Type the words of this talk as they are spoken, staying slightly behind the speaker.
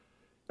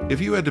If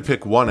you had to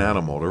pick one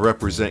animal to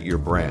represent your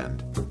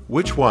brand,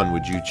 which one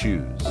would you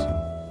choose?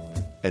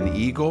 An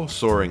eagle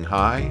soaring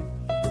high?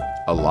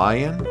 A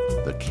lion,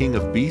 the king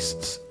of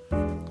beasts?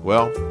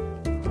 Well,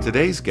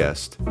 today's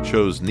guest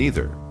chose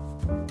neither.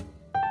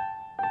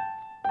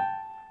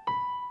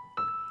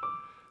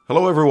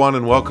 Hello, everyone,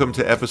 and welcome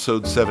to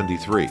episode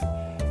 73,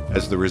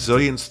 as the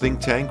Resilience Think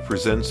Tank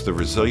presents the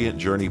Resilient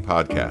Journey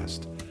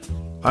podcast.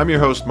 I'm your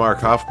host, Mark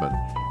Hoffman,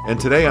 and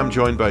today I'm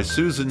joined by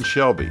Susan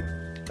Shelby,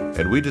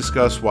 and we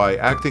discuss why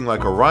acting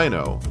like a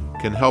rhino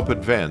can help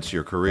advance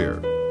your career.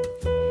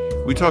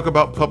 We talk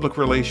about public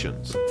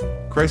relations,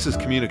 crisis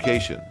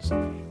communications,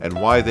 and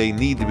why they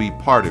need to be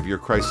part of your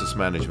crisis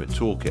management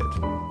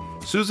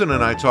toolkit. Susan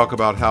and I talk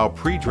about how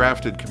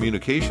pre-drafted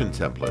communication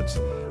templates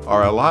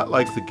are a lot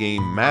like the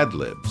game Mad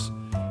Libs,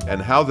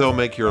 and how they'll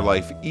make your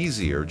life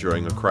easier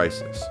during a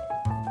crisis.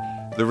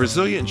 The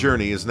Resilient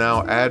Journey is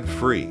now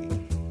ad-free,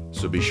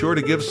 so be sure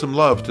to give some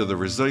love to the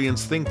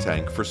Resilience Think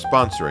Tank for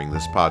sponsoring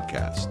this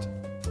podcast.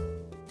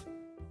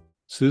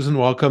 Susan,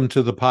 welcome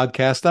to the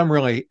podcast. I'm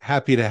really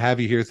happy to have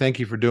you here. Thank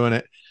you for doing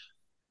it.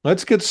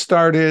 Let's get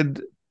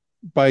started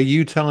by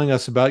you telling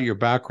us about your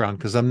background,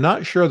 because I'm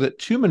not sure that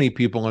too many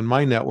people in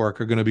my network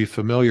are going to be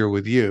familiar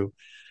with you.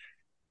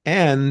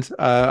 And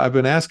I've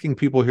been asking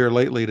people here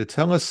lately to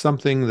tell us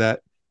something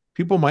that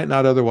people might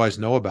not otherwise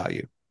know about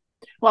you.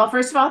 Well,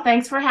 first of all,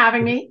 thanks for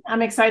having me.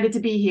 I'm excited to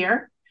be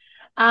here.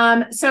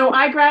 So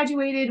I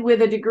graduated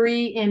with a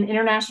degree in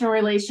international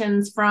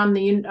relations from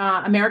the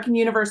American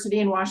University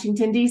in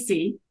Washington,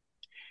 D.C.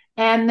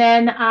 And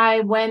then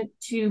I went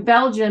to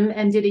Belgium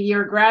and did a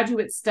year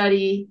graduate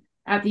study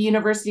at the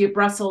University of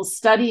Brussels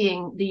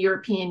studying the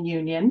European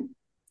Union.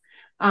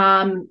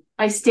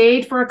 I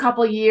stayed for a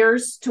couple of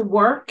years to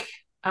work,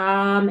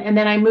 and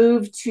then I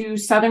moved to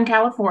Southern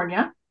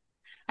California.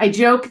 I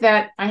joke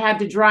that I had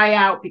to dry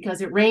out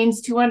because it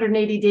rains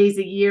 280 days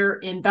a year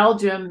in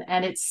Belgium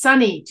and it's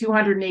sunny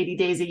 280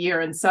 days a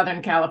year in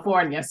Southern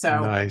California.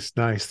 So nice.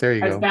 There you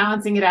go. I was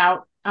balancing it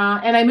out.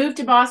 And I moved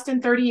to Boston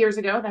 30 years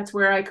ago. That's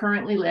where I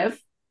currently live.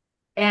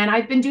 And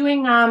I've been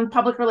doing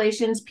public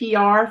relations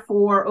PR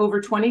for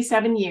over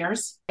 27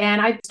 years. And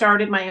I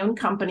started my own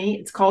company.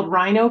 It's called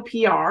Rhino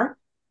PR.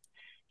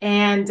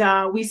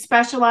 And we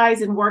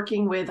specialize in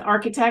working with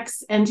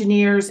architects,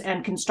 engineers,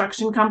 and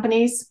construction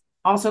companies,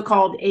 also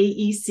called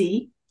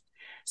AEC.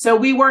 So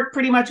we work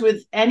pretty much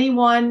with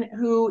anyone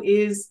who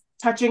is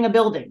touching a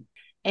building.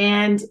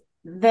 And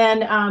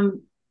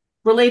then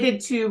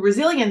related to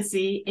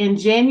resiliency, in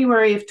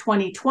January of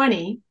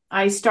 2020,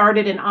 I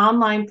started an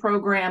online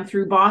program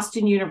through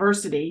Boston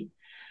University.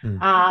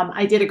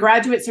 I did a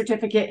graduate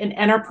certificate in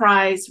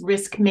enterprise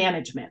risk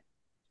management.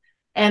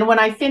 And when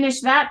I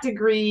finished that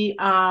degree,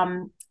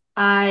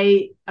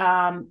 I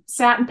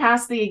sat and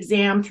passed the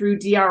exam through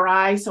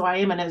DRI. So I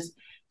am an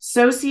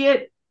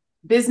associate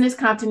business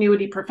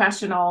continuity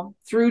professional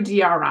through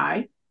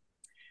DRI.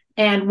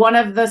 And one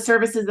of the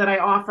services that I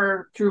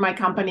offer through my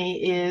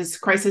company is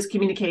crisis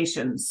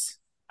communications,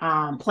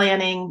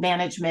 planning,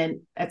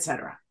 management,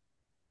 etc.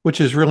 Which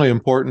is really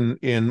important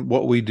in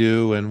what we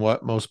do, and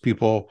what most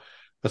people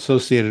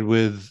associated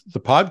with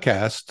the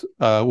podcast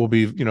will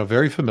be,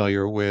 very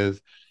familiar with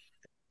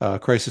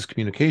crisis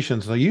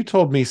communications. Now, you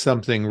told me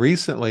something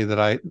recently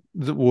that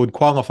would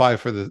qualify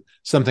for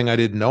something I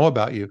didn't know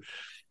about you.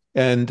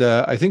 And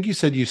I think you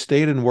said you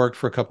stayed and worked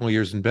for a couple of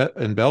years in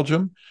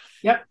Belgium.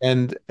 Yep.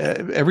 And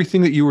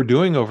everything that you were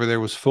doing over there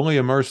was fully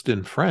immersed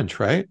in French,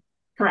 right?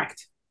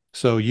 Correct.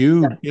 So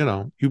you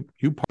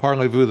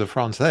parlez-vous the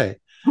français.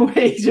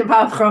 Oui, je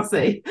parle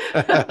français.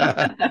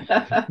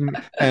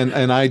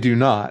 and I do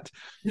not.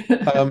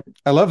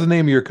 I love the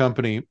name of your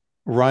company,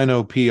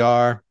 Rhino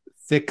PR,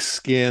 thick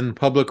skin,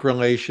 public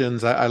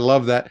relations. I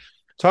love that.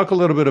 Talk a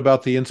little bit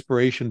about the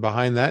inspiration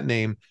behind that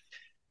name,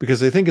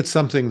 because I think it's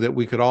something that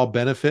we could all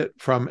benefit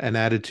from, an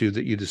attitude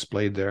that you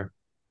displayed there.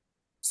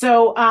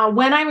 So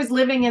when I was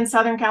living in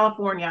Southern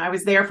California, I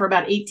was there for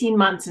about 18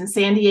 months in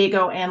San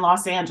Diego and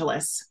Los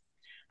Angeles.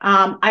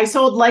 I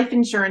sold life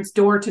insurance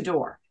door to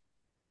door.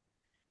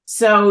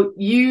 So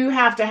you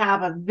have to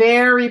have a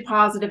very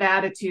positive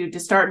attitude to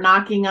start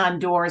knocking on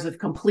doors of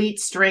complete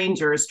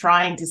strangers,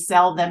 trying to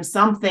sell them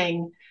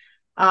something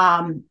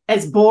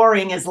as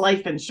boring as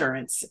life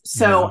insurance.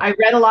 So I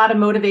read a lot of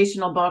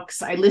motivational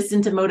books. I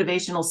listened to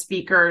motivational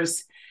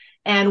speakers.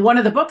 And one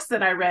of the books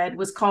that I read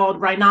was called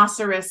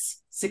Rhinoceros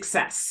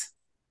Success.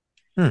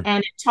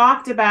 And it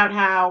talked about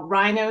how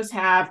rhinos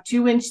have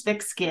 2-inch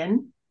thick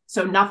skin,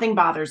 so nothing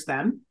bothers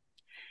them.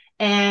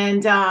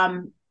 And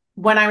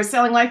when I was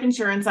selling life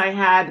insurance, I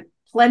had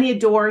plenty of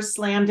doors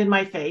slammed in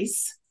my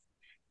face.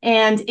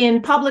 And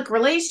in public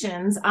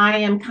relations, I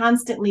am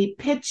constantly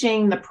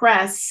pitching the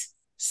press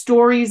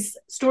story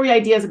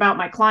ideas about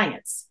my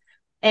clients.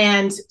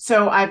 And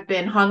so I've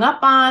been hung up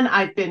on,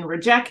 I've been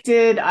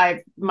rejected,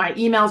 my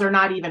emails are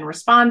not even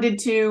responded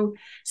to.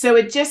 So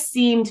it just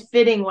seemed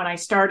fitting when I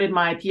started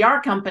my PR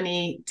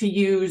company to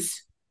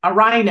use a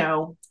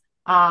rhino.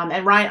 And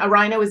a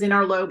rhino is in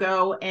our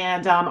logo,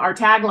 and our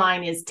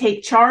tagline is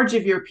 "Take charge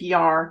of your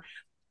PR,"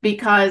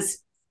 because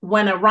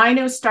when a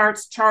rhino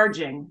starts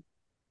charging,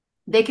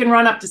 they can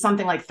run up to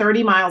something like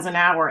 30 miles an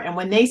hour. And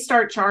when they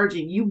start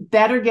charging, you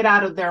better get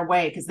out of their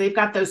way because they've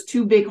got those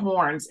two big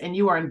horns and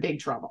you are in big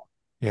trouble.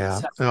 Yeah,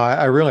 So. no,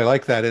 I really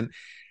like that. And,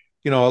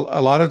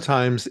 a lot of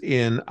times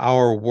in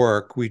our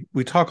work,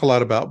 we talk a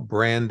lot about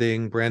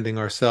branding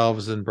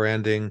ourselves and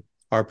branding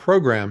our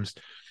programs.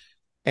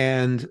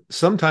 And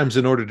sometimes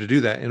in order to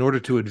do that, in order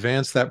to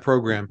advance that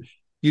program,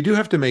 you do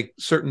have to make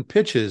certain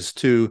pitches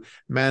to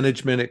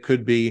management. It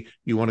could be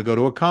you want to go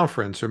to a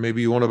conference, or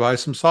maybe you want to buy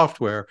some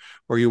software,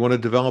 or you want to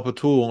develop a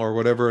tool, or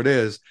whatever it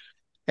is.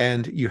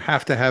 And you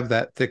have to have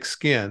that thick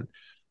skin.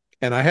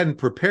 And I hadn't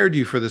prepared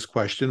you for this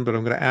question, but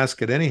I'm going to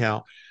ask it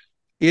anyhow.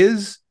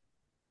 Is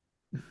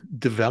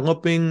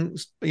developing,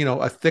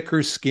 a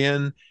thicker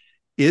skin,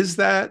 is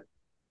that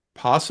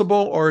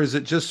possible, or is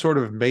it just sort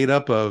of made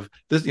up of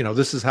this,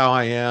 this is how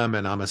I am,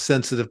 and I'm a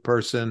sensitive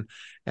person,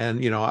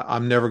 and,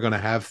 I'm never going to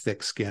have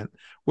thick skin?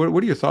 What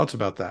are your thoughts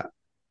about that?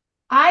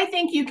 I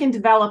think you can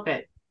develop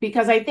it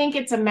because I think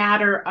it's a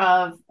matter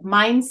of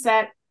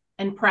mindset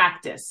and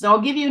practice. So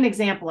I'll give you an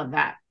example of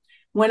that.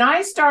 When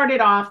I started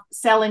off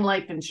selling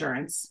life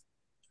insurance,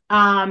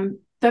 the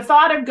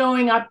thought of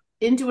going up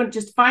into it,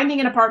 just finding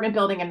an apartment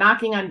building and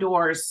knocking on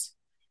doors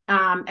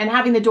and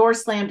having the door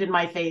slammed in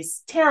my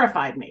face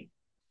terrified me.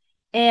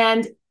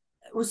 And it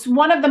was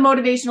one of the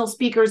motivational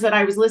speakers that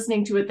I was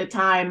listening to at the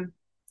time.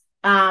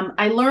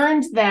 I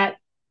learned that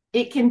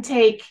it can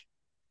take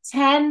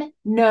 10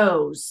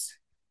 no's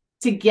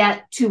to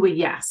get to a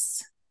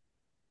yes.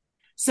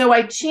 So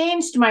I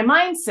changed my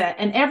mindset.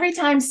 And every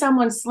time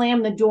someone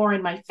slammed the door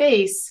in my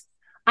face,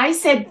 I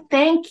said,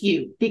 thank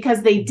you,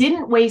 because they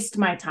didn't waste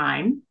my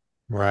time.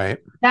 Right.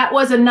 That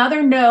was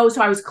another no.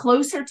 So I was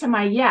closer to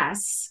my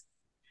yes.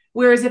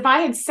 Whereas if I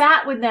had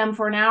sat with them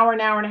for an hour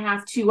and a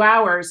half, 2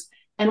 hours,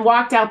 and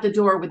walked out the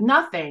door with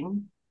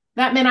nothing,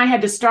 that meant I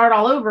had to start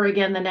all over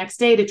again the next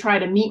day to try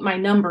to meet my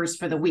numbers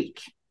for the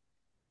week.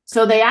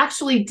 So they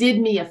actually did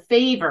me a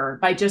favor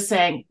by just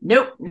saying,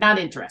 nope, not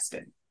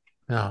interested.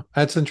 Yeah,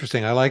 that's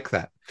interesting. I like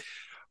that.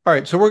 All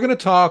right. So we're going to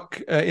talk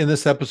in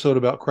this episode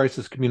about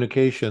crisis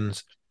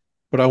communications,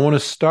 but I want to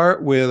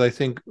start with, I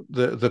think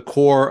the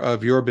core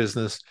of your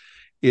business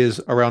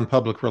is around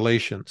public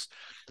relations.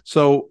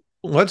 So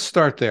let's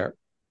start there.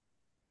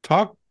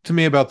 Talk to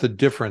me about the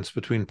difference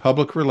between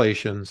public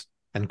relations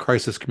and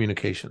crisis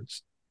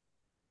communications.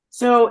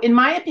 So in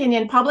my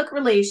opinion, public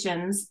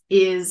relations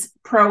is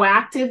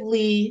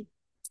proactively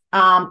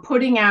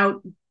putting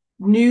out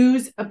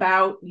news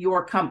about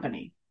your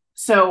company.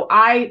 So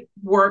I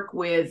work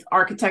with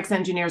architects,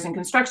 engineers, and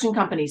construction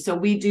companies. So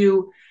we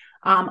do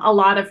a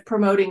lot of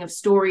promoting of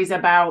stories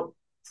about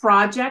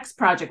projects,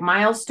 project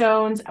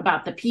milestones,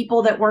 about the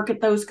people that work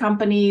at those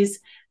companies,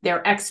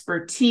 their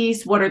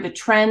expertise, what are the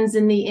trends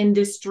in the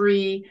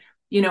industry.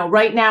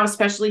 Right now,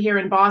 especially here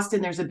in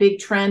Boston, there's a big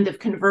trend of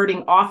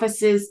converting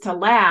offices to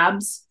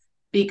labs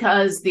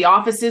because the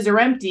offices are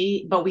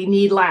empty, but we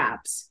need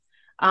labs.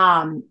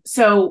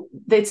 So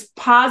it's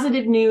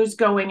positive news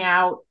going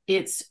out.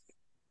 It's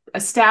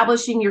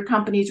establishing your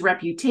company's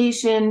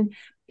reputation.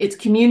 It's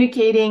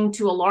communicating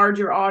to a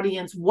larger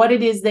audience what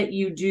it is that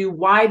you do,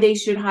 why they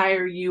should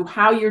hire you,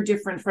 how you're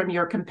different from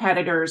your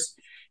competitors.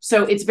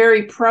 So it's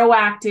very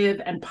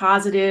proactive and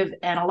positive,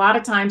 and a lot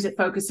of times it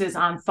focuses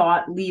on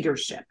thought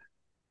leadership.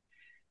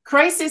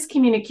 Crisis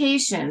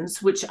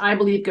communications, which I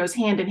believe goes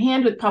hand in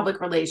hand with public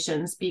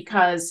relations,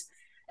 because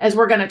as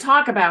we're going to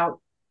talk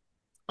about,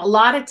 a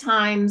lot of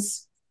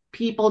times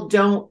people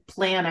don't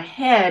plan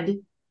ahead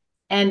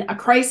and a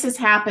crisis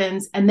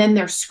happens and then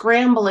they're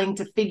scrambling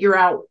to figure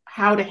out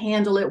how to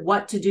handle it,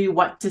 what to do,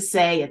 what to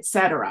say,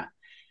 etc.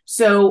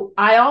 So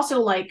I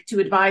also like to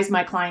advise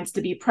my clients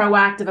to be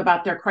proactive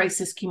about their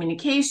crisis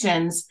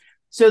communications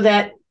so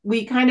that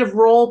we kind of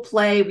role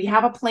play. We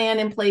have a plan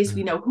in place.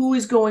 We know who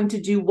is going to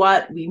do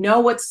what. We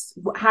know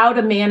how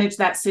to manage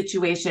that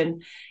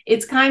situation.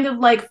 It's kind of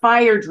like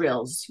fire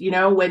drills.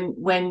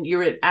 When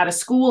you're at a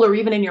school or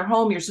even in your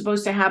home, you're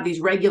supposed to have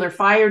these regular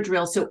fire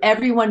drills so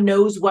everyone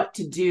knows what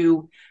to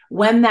do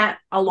when that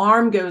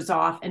alarm goes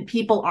off and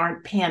people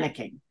aren't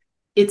panicking.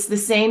 It's the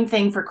same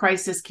thing for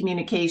crisis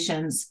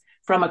communications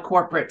from a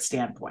corporate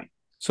standpoint.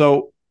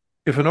 So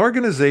if an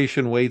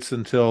organization waits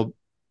until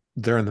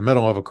they're in the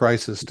middle of a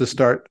crisis to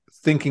start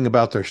thinking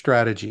about their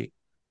strategy,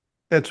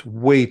 that's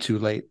way too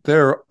late.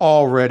 They're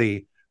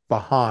already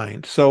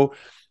behind. So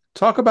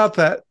talk about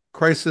that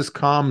crisis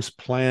comms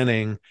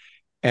planning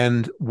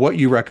and what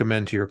you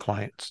recommend to your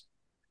clients.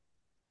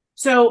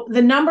 So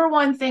the number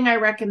one thing I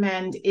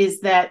recommend is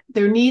that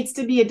there needs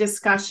to be a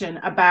discussion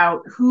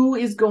about who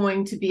is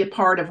going to be a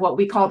part of what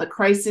we call the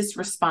crisis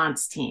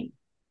response team.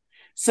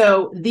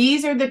 So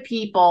these are the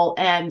people,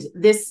 and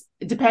this,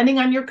 depending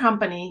on your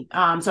company, so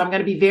I'm going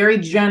to be very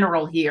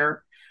general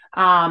here.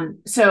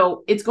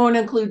 So it's going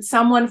to include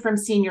someone from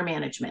senior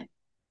management,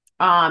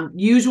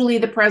 usually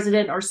the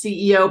president or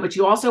CEO, but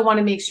you also want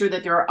to make sure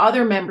that there are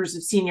other members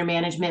of senior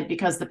management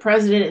because the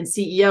president and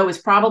CEO is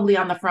probably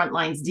on the front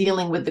lines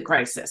dealing with the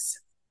crisis.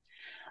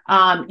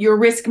 your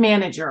risk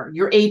manager,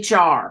 your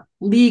HR,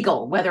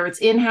 legal, whether it's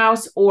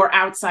in-house or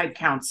outside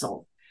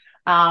counsel,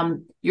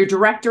 your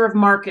director of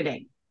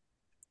marketing.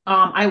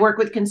 I work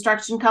with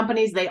construction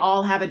companies. They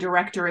all have a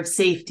director of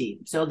safety.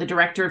 So the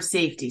director of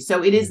safety.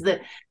 So it is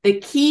the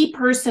key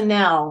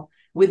personnel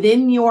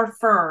within your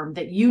firm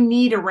that you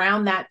need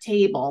around that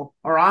table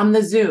or on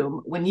the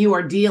Zoom when you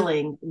are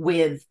dealing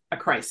with a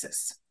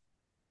crisis.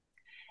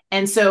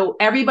 And so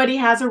everybody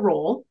has a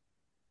role,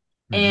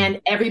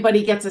 and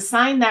everybody gets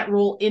assigned that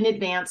role in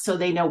advance so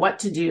they know what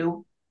to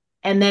do.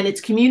 And then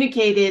it's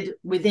communicated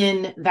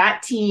within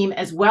that team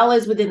as well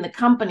as within the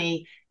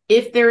company.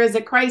 If there is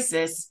a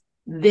crisis,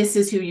 this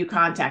is who you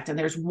contact. And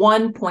there's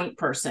one point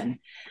person.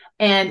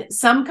 And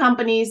some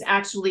companies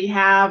actually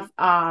have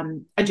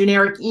a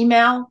generic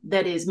email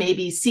that is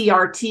maybe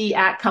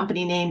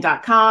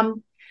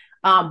crt@companyname.com.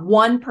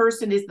 One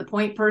person is the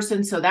point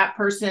person. So that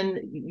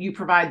person, you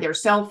provide their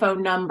cell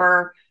phone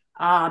number.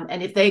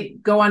 And if they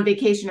go on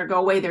vacation or go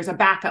away, there's a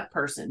backup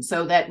person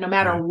so that no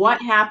matter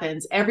what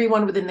happens,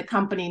 everyone within the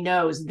company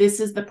knows this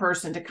is the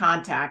person to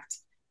contact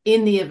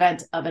in the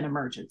event of an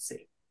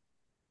emergency.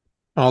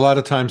 A lot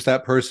of times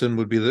that person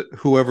would be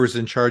whoever's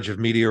in charge of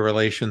media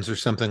relations or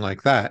something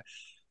like that,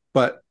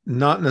 but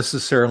not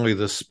necessarily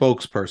the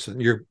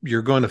spokesperson.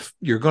 You're going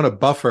to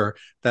buffer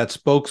that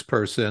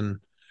spokesperson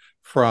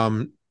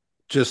from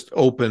just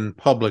open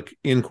public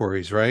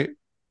inquiries, right?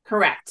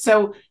 Correct.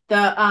 So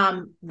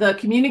the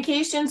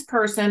communications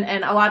person,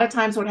 and a lot of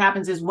times what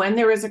happens is when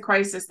there is a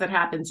crisis that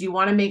happens, you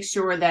want to make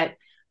sure that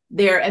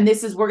and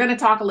we're going to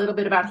talk a little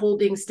bit about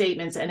holding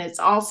statements. And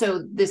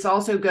this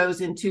also goes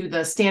into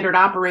the standard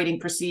operating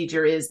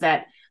procedure, is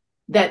that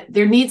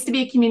there needs to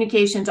be a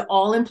communication to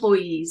all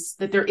employees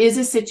that there is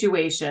a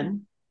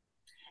situation,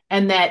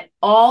 and that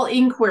all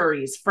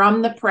inquiries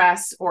from the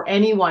press or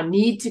anyone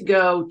need to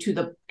go to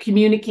the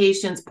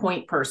communications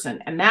point person.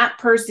 And that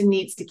person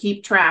needs to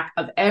keep track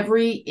of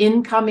every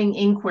incoming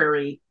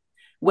inquiry,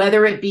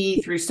 whether it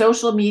be through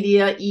social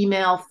media,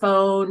 email,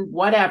 phone,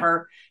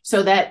 whatever,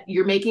 so that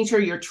you're making sure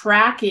you're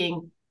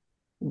tracking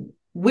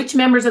which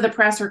members of the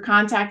press are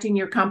contacting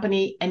your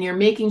company. And you're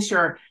making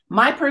sure,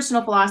 my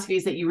personal philosophy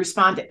is that you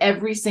respond to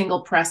every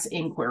single press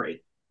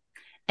inquiry.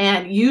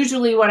 And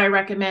usually what I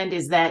recommend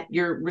is that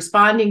you're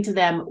responding to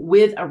them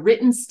with a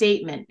written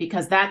statement,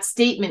 because that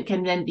statement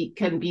can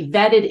be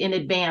vetted in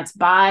advance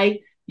by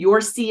your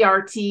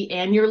CRT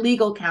and your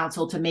legal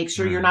counsel to make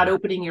sure you're not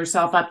opening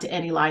yourself up to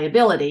any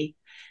liability.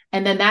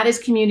 And then that is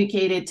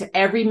communicated to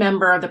every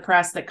member of the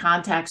press that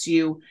contacts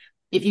you.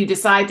 If you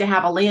decide to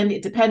have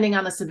depending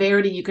on the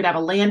severity, you could have a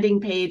landing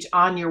page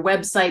on your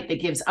website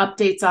that gives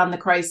updates on the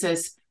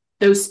crisis.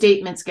 Those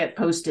statements get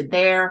posted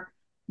there.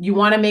 You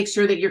want to make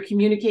sure that you're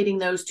communicating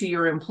those to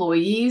your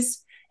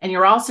employees, and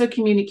you're also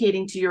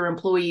communicating to your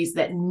employees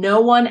that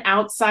no one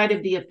outside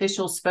of the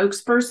official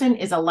spokesperson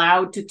is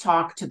allowed to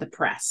talk to the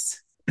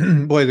press.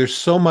 Boy, there's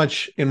so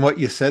much in what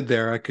you said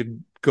there. I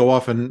could go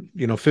off on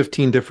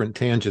 15 different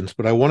tangents,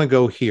 but I want to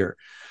go here.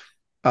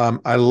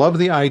 I love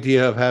the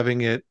idea of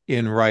having it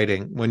in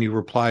writing when you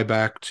reply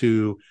back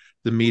to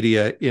the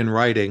media in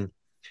writing.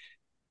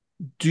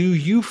 Do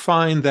you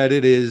find that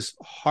it is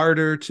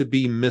harder to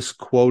be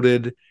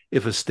misquoted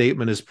if a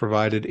statement is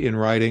provided in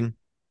writing?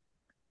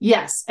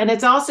 Yes. And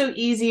it's also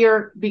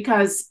easier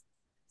because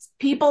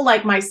people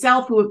like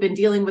myself who have been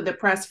dealing with the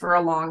press for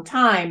a long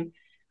time,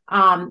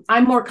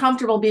 I'm more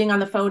comfortable being on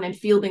the phone and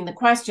fielding the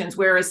questions.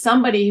 Whereas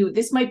somebody who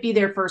this might be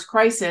their first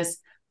crisis,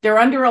 they're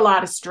under a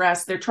lot of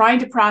stress. They're trying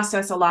to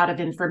process a lot of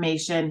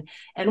information.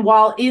 And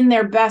while in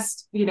their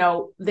best,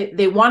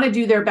 they want to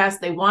do their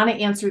best, they want to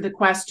answer the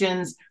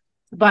questions,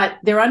 but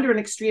they're under an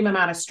extreme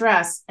amount of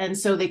stress. And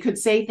so they could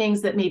say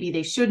things that maybe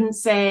they shouldn't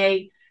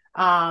say.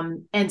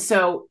 And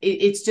so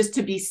it's just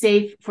to be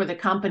safe for the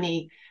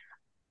company.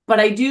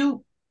 But I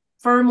do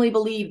firmly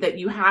believe that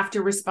you have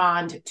to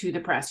respond to the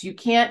press. You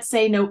can't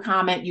say no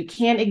comment. You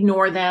can't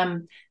ignore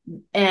them.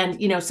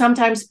 And,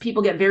 sometimes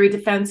people get very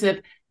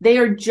defensive. They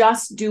are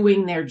just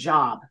doing their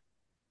job.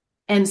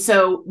 And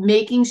so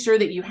making sure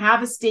that you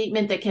have a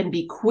statement that can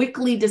be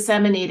quickly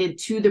disseminated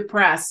to the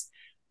press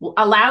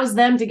allows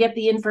them to get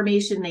the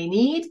information they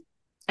need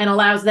and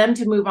allows them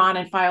to move on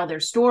and file their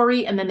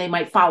story. And then they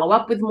might follow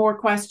up with more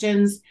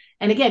questions.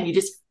 And again,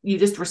 you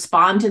just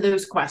respond to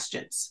those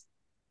questions.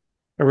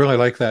 I really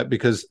like that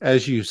because,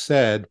 as you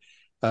said,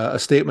 a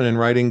statement in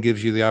writing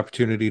gives you the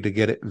opportunity to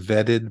get it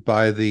vetted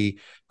by the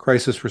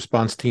crisis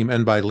response team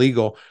and by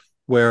legal,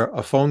 where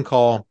a phone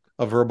call,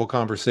 a verbal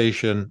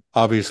conversation,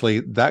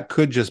 obviously that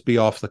could just be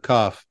off the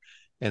cuff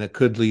and it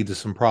could lead to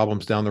some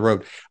problems down the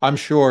road. I'm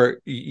sure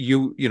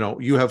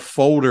you have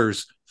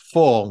folders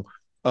full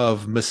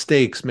of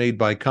mistakes made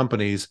by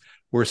companies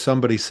where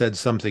somebody said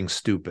something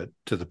stupid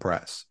to the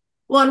press.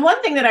 Well, and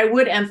one thing that I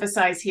would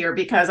emphasize here,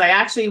 because I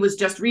actually was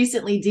just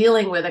recently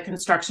dealing with a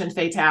construction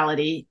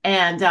fatality,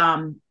 and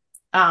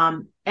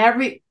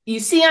you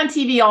see on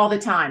TV all the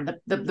time,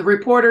 the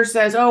reporter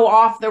says, "Oh,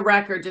 off the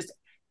record," just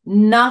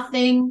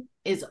nothing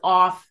is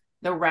off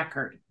the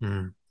record.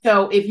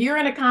 So if you're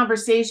in a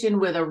conversation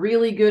with a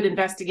really good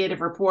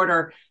investigative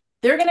reporter,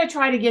 they're going to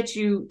try to get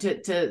you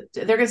they're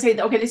going to say,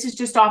 okay, this is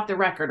just off the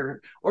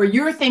record, or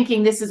you're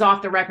thinking this is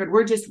off the record.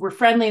 We're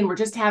friendly and we're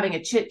just having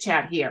a chit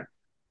chat here.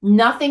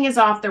 Nothing is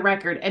off the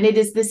record. And it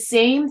is the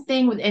same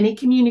thing with any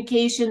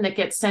communication that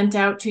gets sent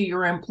out to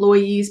your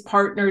employees,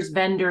 partners,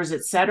 vendors,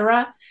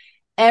 etc.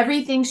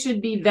 Everything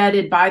should be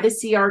vetted by the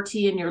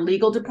CRT in your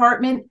legal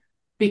department,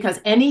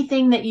 because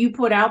anything that you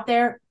put out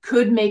there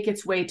could make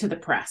its way to the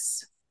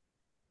press.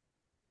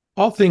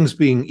 All things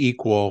being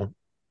equal,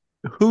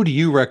 who do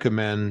you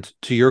recommend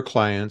to your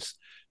clients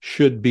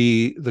should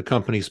be the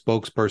company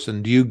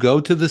spokesperson? Do you go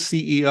to the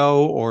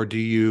CEO, or do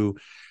you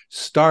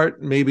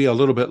start maybe a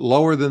little bit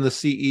lower than the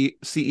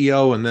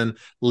CEO and then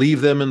leave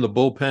them in the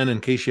bullpen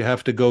in case you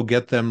have to go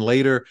get them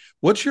later?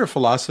 What's your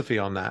philosophy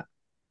on that?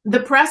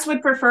 The press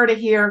would prefer to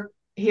hear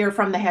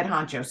from the head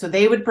honcho. So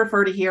they would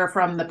prefer to hear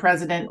from the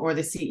president or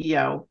the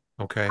CEO.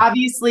 Okay.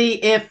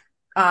 Obviously, if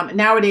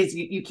nowadays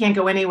you can't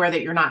go anywhere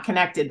that you're not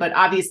connected, but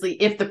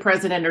obviously if the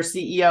president or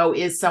CEO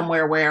is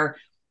somewhere where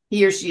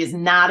he or she is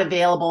not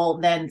available,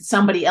 then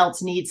somebody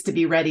else needs to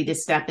be ready to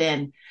step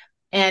in.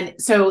 And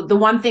so the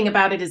one thing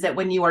about it is that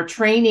when you are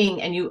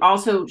training, and you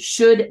also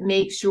should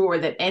make sure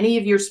that any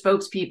of your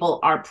spokespeople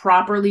are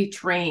properly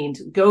trained,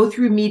 go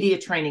through media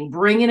training,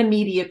 bring in a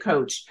media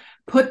coach,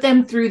 put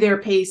them through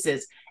their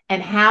paces,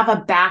 and have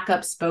a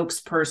backup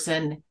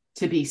spokesperson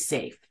to be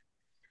safe.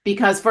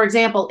 Because, for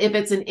example, if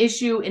it's an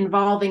issue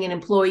involving an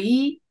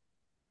employee,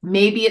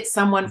 maybe it's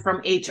someone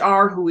from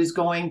HR who is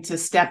going to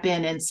step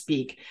in and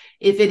speak.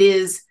 If it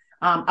is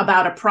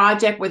about a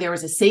project where there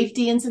was a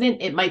safety incident,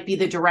 it might be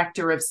the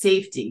director of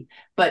safety.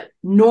 But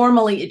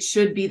normally it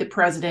should be the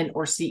president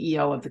or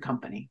CEO of the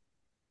company.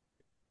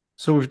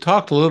 So we've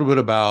talked a little bit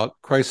about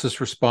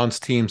crisis response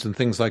teams and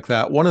things like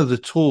that. One of the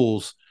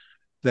tools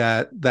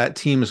that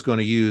team is going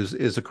to use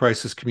is a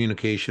crisis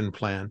communication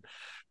plan.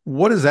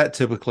 What does that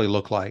typically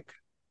look like?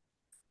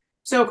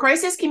 So a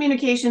crisis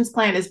communications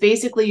plan is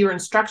basically your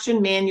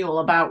instruction manual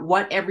about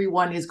what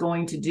everyone is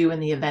going to do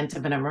in the event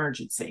of an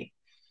emergency.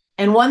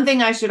 And one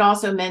thing I should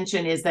also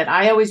mention is that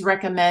I always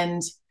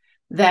recommend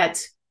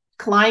that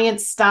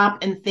clients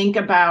stop and think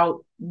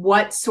about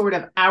what sort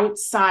of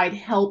outside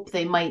help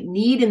they might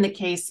need in the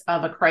case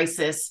of a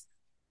crisis,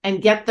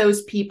 and get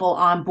those people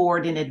on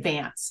board in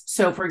advance.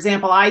 So, for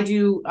example, I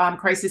do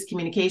crisis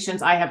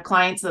communications. I have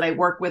clients that I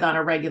work with on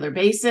a regular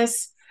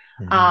basis.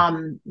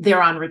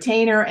 They're on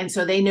retainer, and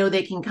so they know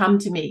they can come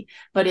to me.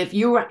 But if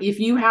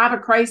you have a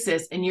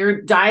crisis and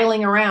you're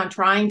dialing around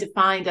trying to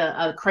find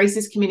a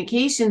crisis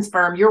communications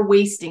firm, you're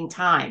wasting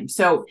time.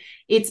 So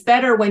it's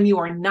better when you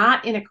are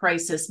not in a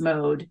crisis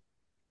mode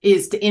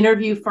is to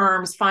interview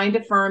firms, find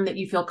a firm that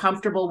you feel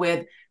comfortable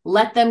with,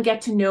 let them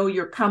get to know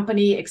your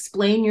company,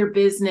 explain your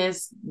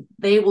business.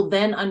 They will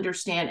then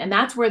understand. And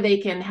that's where they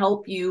can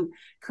help you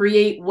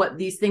create what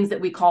these things that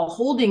we call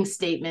holding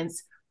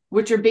statements,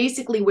 which are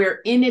basically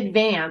where in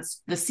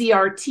advance, the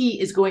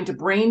CRT is going to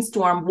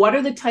brainstorm what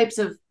are the types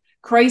of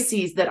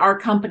crises that our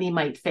company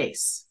might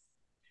face.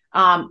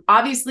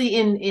 Obviously,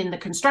 in the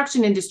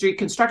construction industry,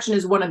 construction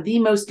is one of the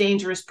most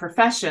dangerous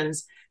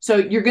professions. So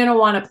you're going to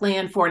want to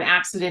plan for an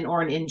accident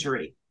or an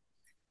injury.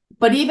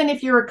 But even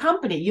if you're a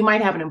company, you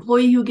might have an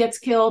employee who gets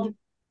killed.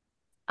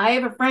 I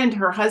have a friend,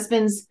 her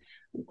husband's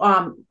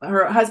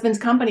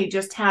company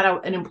just had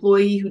an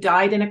employee who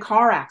died in a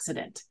car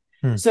accident.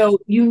 So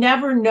you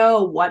never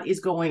know what is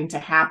going to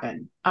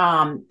happen.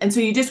 And so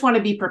you just want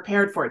to be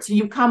prepared for it. So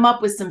you come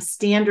up with some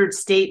standard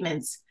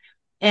statements.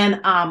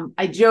 And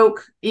I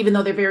joke, even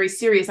though they're very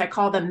serious, I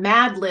call them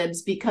Mad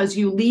Libs, because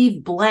you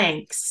leave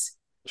blanks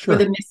for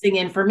the missing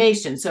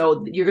information.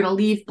 So you're going to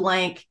leave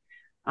blank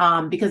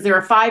because there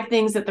are 5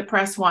 things that the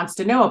press wants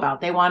to know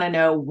about. They want to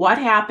know what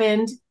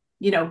happened,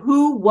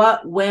 who,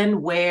 what,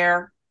 when,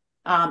 where,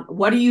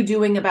 what are you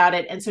doing about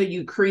it? And so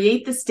you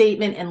create the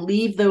statement and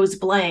leave those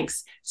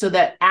blanks so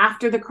that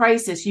after the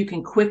crisis, you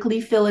can quickly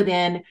fill it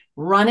in,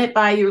 run it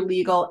by your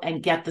legal,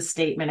 and get the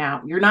statement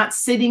out. You're not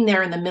sitting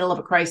there in the middle of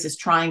a crisis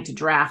trying to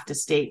draft a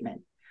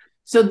statement.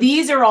 So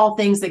these are all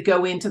things that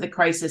go into the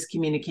crisis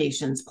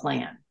communications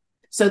plan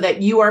so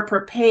that you are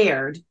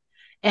prepared.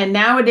 And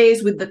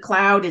nowadays with the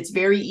cloud, it's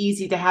very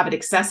easy to have it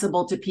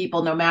accessible to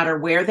people no matter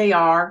where they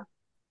are.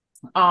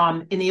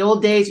 In the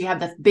old days, you had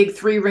the big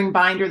 3-ring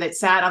binder that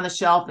sat on the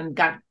shelf and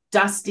got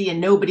dusty and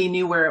nobody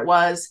knew where it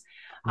was.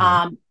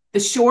 The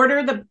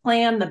shorter the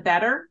plan, the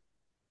better.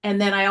 And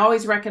then I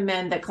always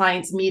recommend that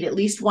clients meet at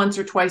least once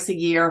or twice a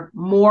year,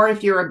 more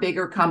if you're a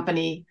bigger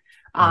company,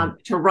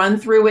 to run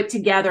through it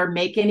together,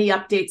 make any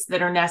updates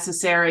that are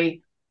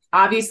necessary.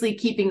 Obviously,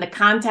 keeping the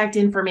contact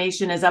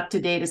information as up to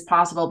date as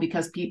possible,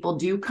 because people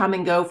do come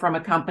and go from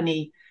a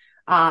company.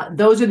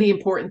 Those are the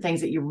important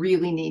things that you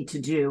really need to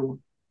do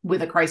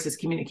with a crisis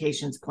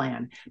communications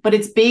plan. But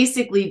it's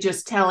basically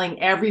just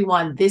telling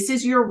everyone, this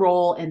is your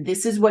role and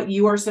this is what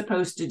you are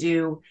supposed to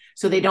do,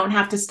 so they don't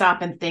have to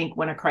stop and think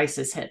when a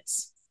crisis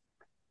hits.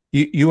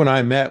 You and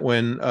I met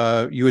when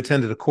you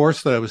attended a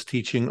course that I was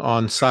teaching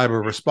on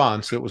cyber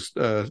response. It was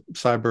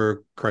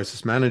cyber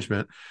crisis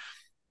management.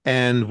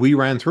 And we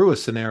ran through a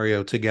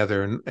scenario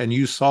together, and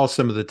you saw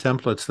some of the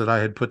templates that I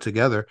had put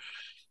together.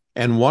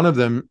 And one of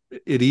them,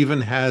 it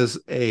even has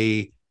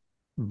a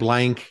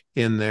blank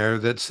in there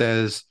that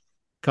says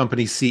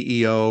company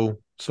CEO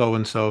so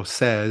and so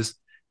says,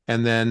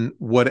 and then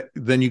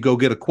then you go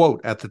get a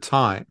quote at the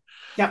time.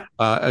 Yep.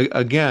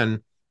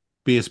 Again,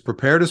 be as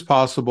prepared as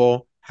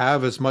possible,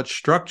 have as much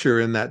structure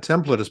in that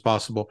template as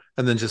possible,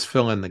 and then just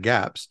fill in the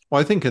gaps.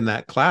 Well, I think in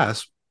that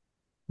class,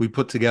 we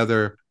put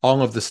together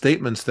all of the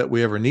statements that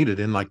we ever needed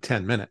in like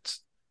 10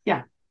 minutes.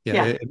 Yeah.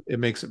 Yeah. It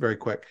makes it very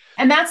quick.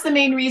 And that's the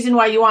main reason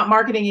why you want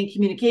marketing and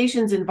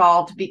communications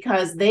involved,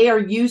 because they are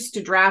used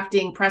to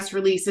drafting press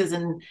releases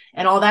and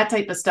all that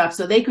type of stuff.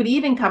 So they could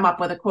even come up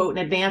with a quote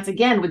in advance,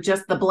 again, with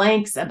just the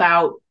blanks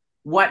about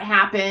what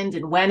happened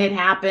and when it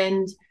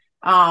happened,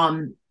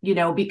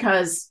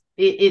 because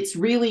it's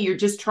really, you're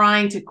just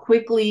trying to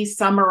quickly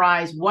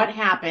summarize what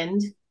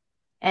happened.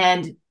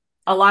 And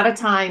a lot of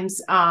times,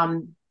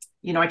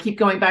 I keep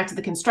going back to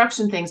the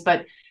construction things,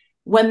 but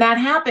when that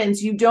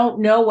happens, you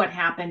don't know what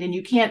happened and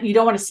you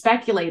don't want to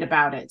speculate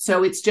about it.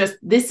 So it's just,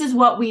 this is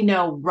what we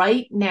know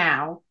right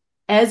now.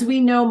 As we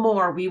know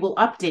more, we will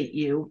update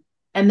you.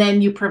 And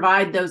then you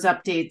provide those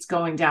updates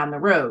going down the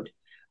road.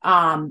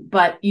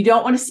 But you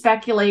don't want to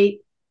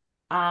speculate.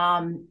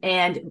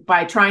 And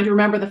by trying to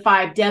remember the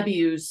 5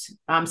 W's,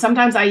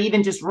 sometimes I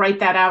even just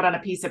write that out on a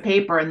piece of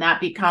paper, and that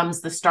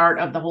becomes the start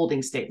of the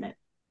holding statement.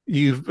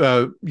 You've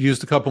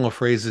used a couple of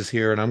phrases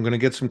here, and I'm going to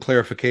get some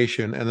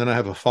clarification, and then I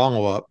have a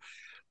follow-up.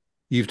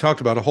 You've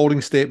talked about a holding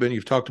statement.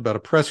 You've talked about a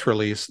press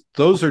release.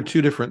 Those are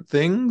two different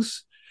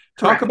things.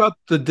 Correct. Talk about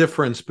the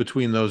difference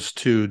between those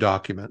two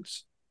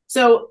documents.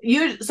 So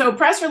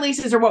press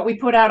releases are what we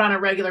put out on a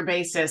regular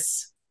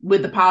basis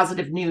with the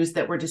positive news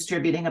that we're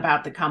distributing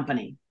about the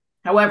company.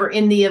 However,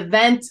 in the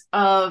event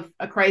of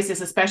a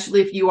crisis,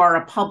 especially if you are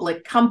a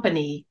public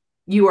company,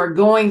 you are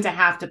going to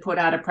have to put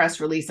out a press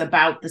release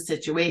about the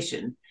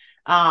situation.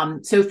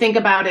 So think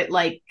about it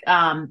like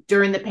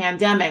during the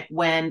pandemic,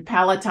 when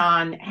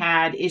Peloton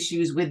had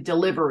issues with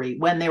delivery,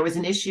 when there was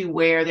an issue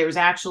where there was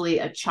actually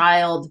a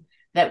child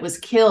that was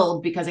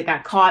killed because it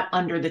got caught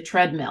under the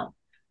treadmill.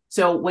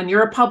 So when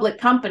you're a public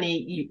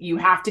company, you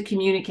have to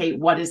communicate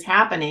what is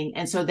happening.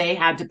 And so they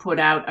had to put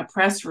out a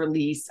press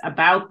release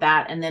about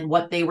that, and then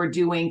what they were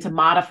doing to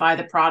modify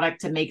the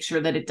product to make sure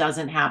that it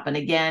doesn't happen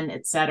again,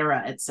 et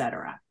cetera, et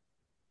cetera.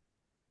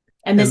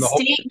 And the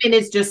statement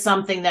is just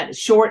something that is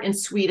short and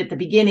sweet at the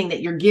beginning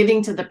that you're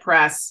giving to the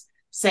press,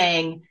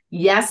 saying,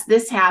 yes,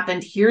 this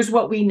happened. Here's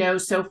what we know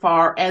so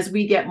far. As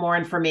we get more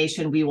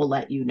information, we will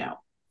let you know.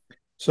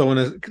 So in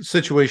a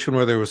situation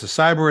where there was a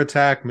cyber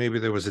attack, maybe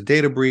there was a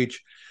data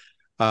breach,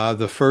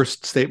 the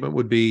first statement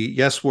would be,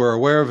 yes, we're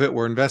aware of it,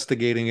 we're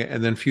investigating it,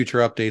 and then future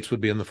updates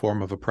would be in the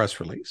form of a press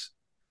release.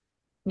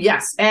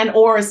 Yes,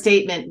 or a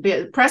statement,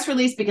 press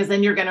release, because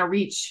then you're going to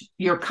reach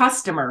your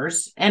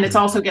customers, and it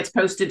also gets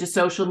posted to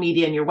social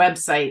media and your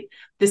website.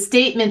 The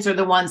statements are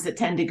the ones that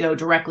tend to go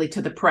directly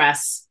to the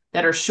press,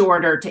 that are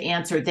shorter, to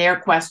answer their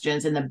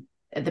questions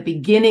at the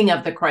beginning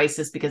of the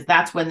crisis, because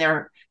that's when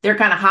they're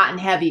kind of hot and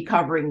heavy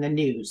covering the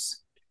news.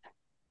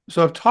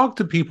 So I've talked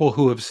to people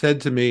who have said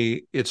to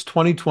me, it's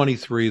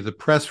 2023, the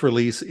press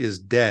release is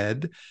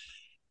dead,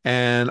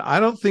 and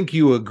I don't think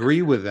you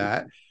agree with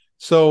that.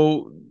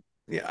 So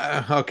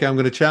yeah, okay, I'm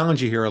going to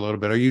challenge you here a little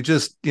bit. Are you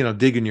just,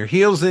 digging your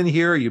heels in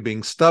here? Are you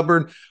being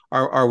stubborn?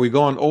 Are we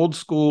going old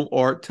school?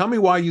 Or tell me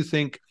why you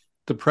think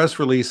the press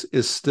release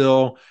is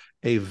still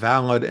a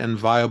valid and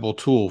viable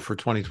tool for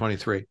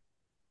 2023.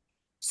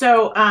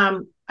 So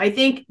I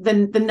think the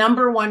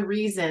number one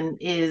reason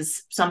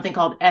is something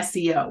called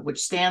SEO,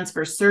 which stands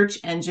for search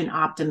engine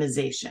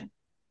optimization.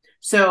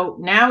 So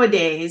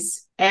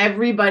nowadays,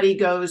 everybody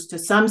goes to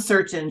some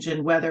search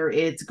engine, whether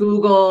it's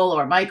Google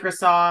or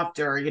Microsoft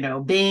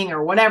or, Bing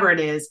or whatever it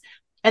is,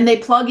 and they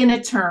plug in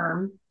a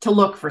term to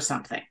look for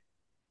something.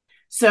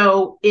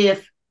 So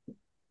if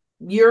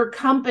your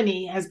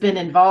company has been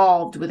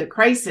involved with a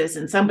crisis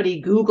and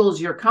somebody Googles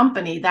your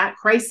company, that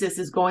crisis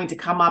is going to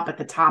come up at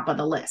the top of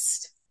the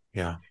list.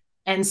 Yeah.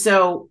 And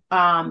so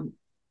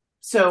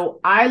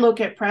I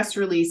look at press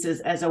releases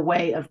as a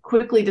way of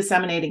quickly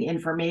disseminating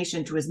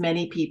information to as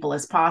many people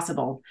as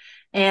possible.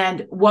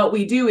 And what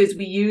we do is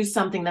we use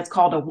something that's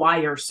called a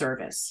wire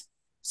service.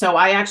 So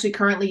I actually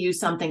currently use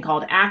something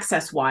called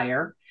Access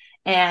Wire.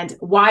 And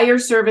wire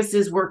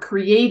services were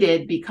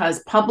created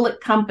because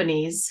public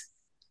companies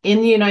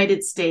in the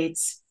United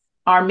States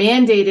are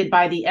mandated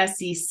by the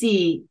SEC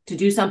to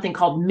do something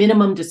called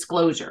minimum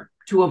disclosure,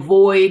 to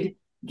avoid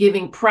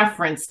giving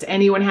preference to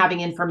anyone having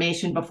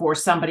information before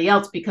somebody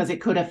else, because it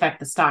could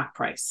affect the stock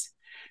price.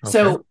 Okay.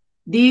 So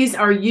these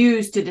are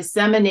used to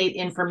disseminate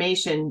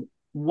information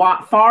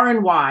far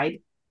and wide.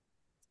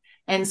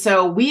 And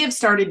so we have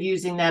started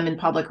using them in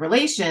public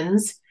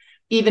relations,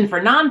 even for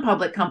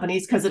non-public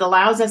companies, because it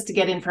allows us to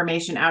get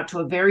information out to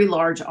a very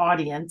large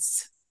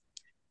audience,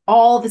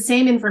 all the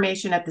same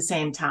information at the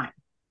same time.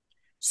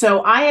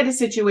 So I had a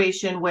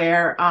situation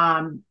where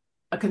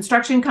a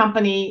construction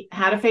company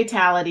had a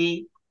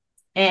fatality,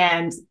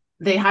 and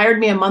they hired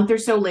me a month or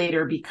so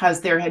later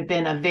because there had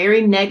been a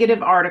very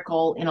negative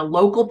article in a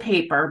local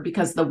paper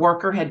because the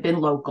worker had been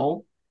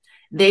local.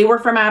 They were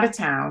from out of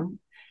town.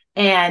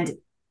 And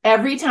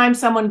every time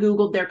someone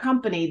Googled their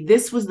company,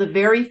 this was the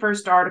very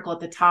first article at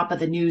the top of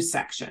the news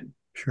section.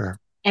 Sure.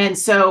 And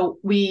so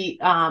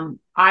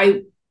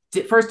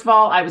first of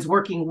all, I was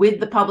working with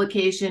the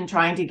publication,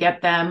 trying to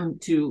get them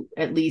to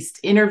at least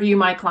interview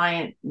my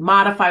client,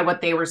 modify what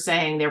they were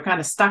saying. They were kind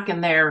of stuck in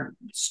their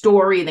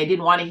story. They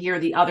didn't want to hear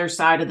the other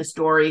side of the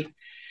story.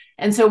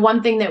 And so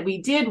one thing that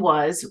we did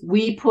was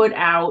we put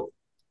out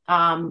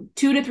 2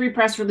 to 3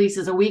 press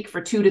releases a week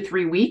for 2 to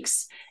 3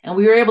 weeks. And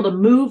we were able to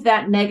move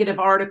that negative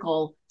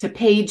article to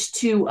page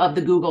 2 of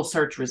the Google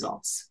search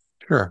results.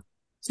 Sure.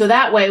 So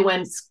that way,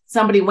 when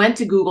somebody went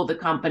to Google the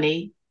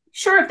company,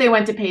 sure, if they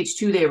went to page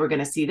 2, they were going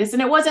to see this.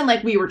 And it wasn't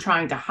like we were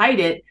trying to hide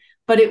it,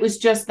 but it was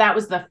just, that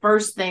was the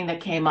first thing that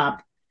came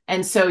up.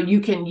 And so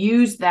you can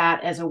use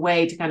that as a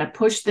way to kind of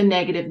push the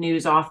negative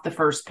news off the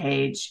first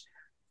page.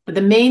 But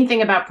the main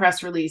thing about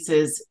press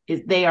releases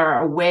is they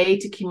are a way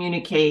to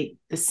communicate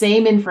the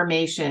same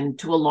information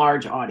to a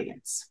large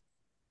audience.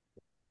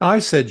 I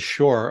said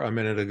sure a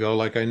minute ago,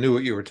 like I knew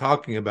what you were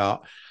talking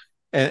about.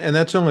 And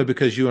that's only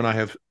because you and I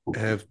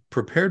have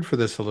prepared for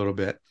this a little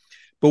bit.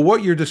 But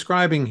what you're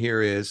describing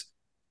here is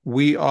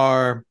we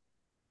are,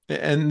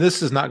 and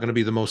this is not going to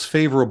be the most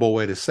favorable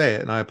way to say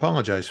it, and I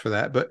apologize for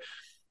that, but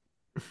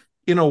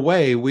in a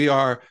way, we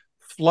are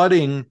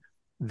flooding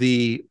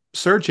the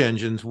search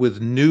engines with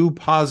new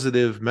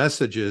positive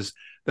messages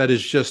that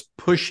is just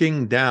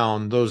pushing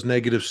down those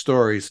negative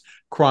stories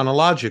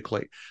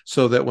chronologically,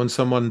 so that when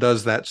someone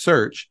does that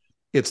search,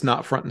 it's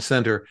not front and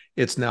center,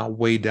 it's now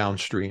way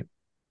downstream.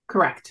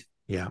 Correct.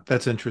 Yeah,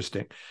 that's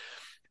interesting.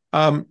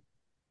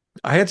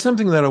 I had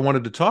something that I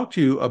wanted to talk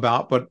to you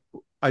about, but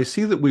I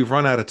see that we've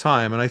run out of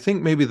time. And I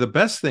think maybe the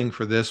best thing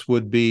for this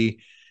would be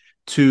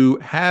to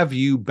have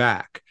you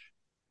back.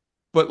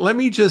 But let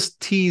me just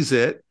tease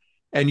it,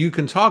 and you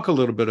can talk a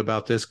little bit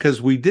about this,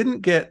 because we didn't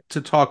get to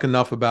talk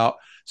enough about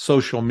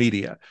social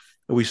media.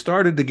 We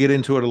started to get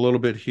into it a little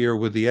bit here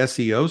with the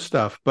SEO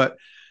stuff, but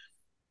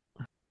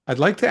I'd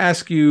like to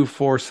ask you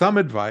for some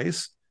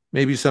advice,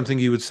 maybe something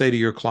you would say to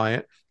your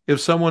client if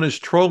someone is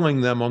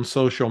trolling them on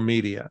social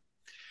media.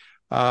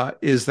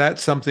 Is that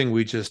something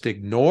we just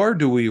ignore?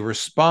 Do we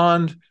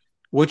respond?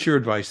 What's your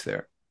advice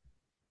there?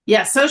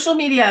 Yeah, social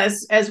media,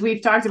 as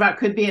we've talked about,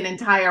 could be an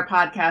entire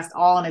podcast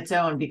all on its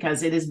own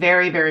because it is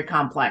very, very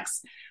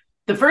complex.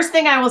 The first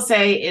thing I will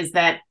say is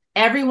that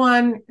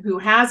everyone who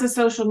has a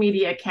social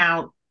media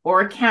account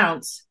or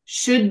accounts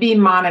should be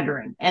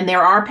monitoring. And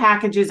there are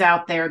packages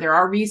out there, there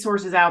are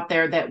resources out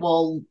there that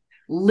will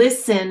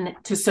listen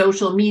to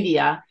social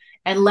media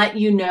and let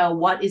you know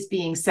what is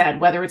being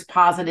said, whether it's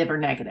positive or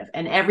negative.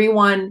 And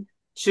everyone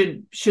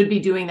should be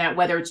doing that,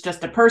 whether it's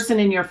just a person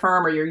in your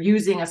firm or you're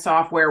using a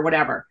software,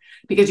 whatever,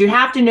 because you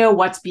have to know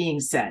what's being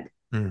said.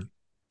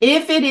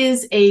 If it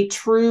is a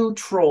true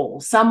troll,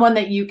 someone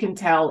that you can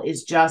tell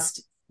is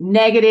just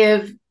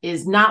negative,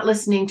 is not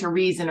listening to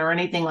reason or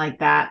anything like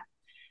that,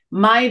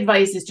 my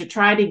advice is to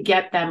try to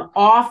get them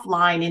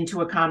offline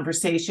into a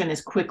conversation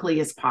as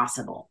quickly as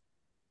possible.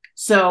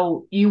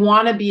 So you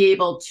want to be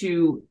able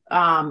to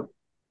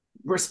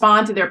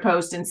respond to their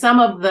post. And some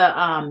of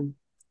the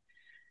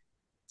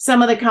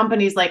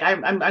companies, like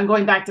I'm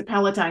going back to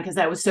Peloton because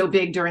that was so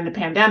big during the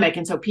pandemic.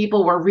 And so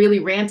people were really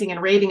ranting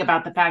and raving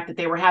about the fact that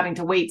they were having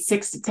to wait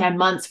 6 to 10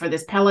 months for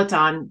this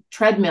Peloton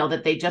treadmill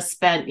that they just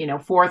spent,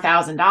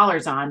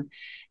 $4,000 on.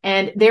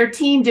 And their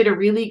team did a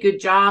really good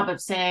job of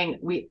saying,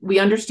 we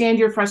understand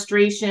your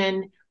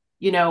frustration.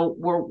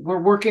 We're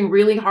working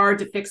really hard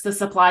to fix the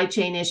supply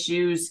chain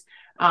issues.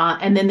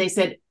 And then they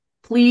said,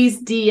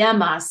 please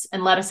DM us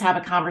and let us have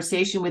a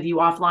conversation with you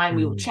offline.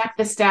 We will check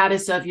the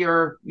status of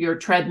your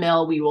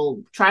treadmill. We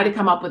will try to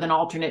come up with an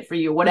alternate for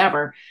you,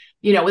 whatever,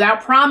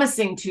 without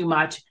promising too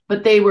much,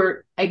 but they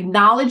were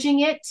acknowledging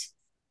it,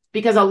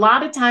 because a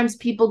lot of times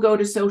people go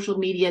to social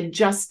media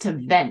just to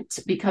vent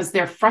because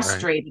they're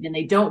frustrated and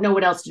they don't know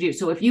what else to do.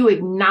 So if you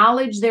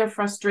acknowledge their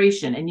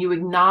frustration and you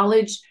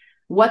acknowledge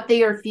what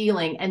they are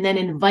feeling and then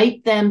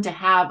invite them to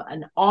have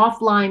an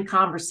offline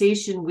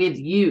conversation with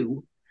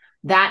you,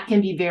 that can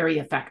be very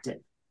effective.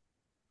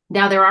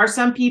 Now, there are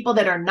some people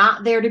that are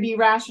not there to be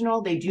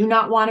rational. They do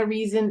not want to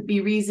be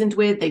reasoned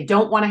with. They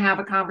don't want to have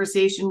a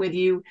conversation with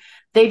you.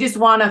 They just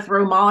want to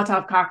throw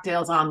Molotov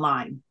cocktails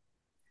online.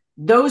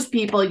 Those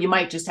people you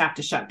might just have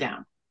to shut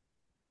down.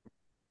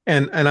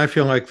 And I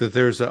feel like that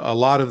there's a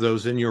lot of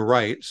those, and you're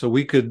right. So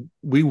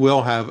we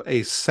will have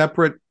a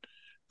separate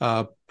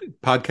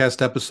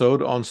podcast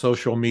episode on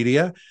social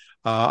media.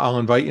 I'll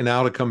invite you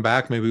now to come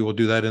back. Maybe we'll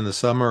do that in the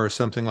summer or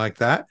something like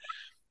that.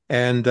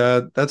 And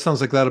that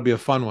sounds like that'll be a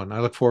fun one. I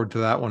look forward to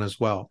that one as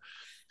well.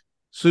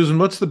 Susan,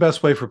 what's the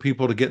best way for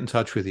people to get in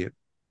touch with you?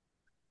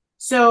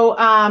 So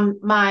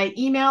my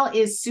email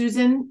is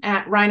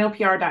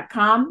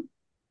susan@rhinopr.com.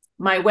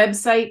 My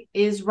website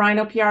is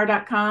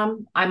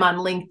rhinopr.com. I'm on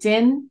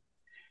LinkedIn.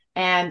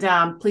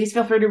 And please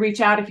feel free to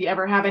reach out if you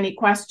ever have any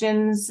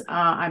questions.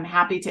 I'm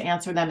happy to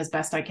answer them as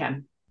best I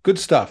can. Good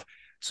stuff.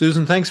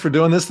 Susan, thanks for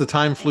doing this. The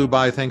time flew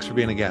by. Thanks for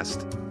being a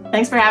guest.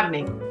 Thanks for having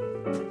me.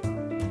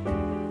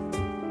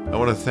 I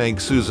want to thank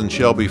Susan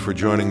Shelby for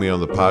joining me on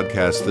the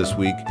podcast this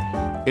week.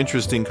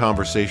 Interesting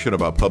conversation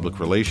about public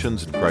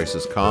relations and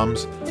crisis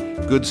comms.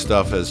 Good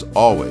stuff as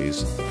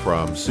always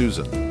from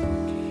Susan.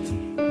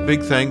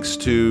 Big thanks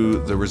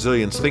to the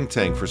Resilience Think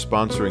Tank for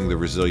sponsoring the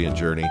Resilient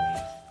Journey.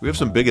 We have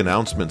some big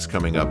announcements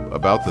coming up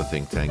about the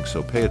think tank,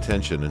 so pay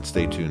attention and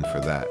stay tuned for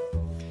that.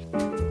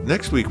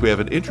 Next week, we have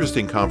an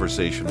interesting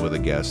conversation with a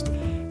guest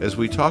as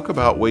we talk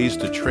about ways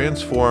to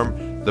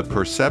transform the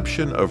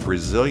perception of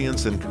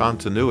resilience and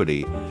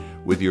continuity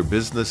with your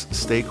business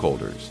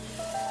stakeholders.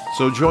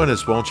 So join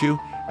us, won't you,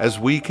 as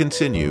we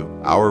continue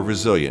our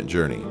resilient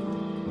journey.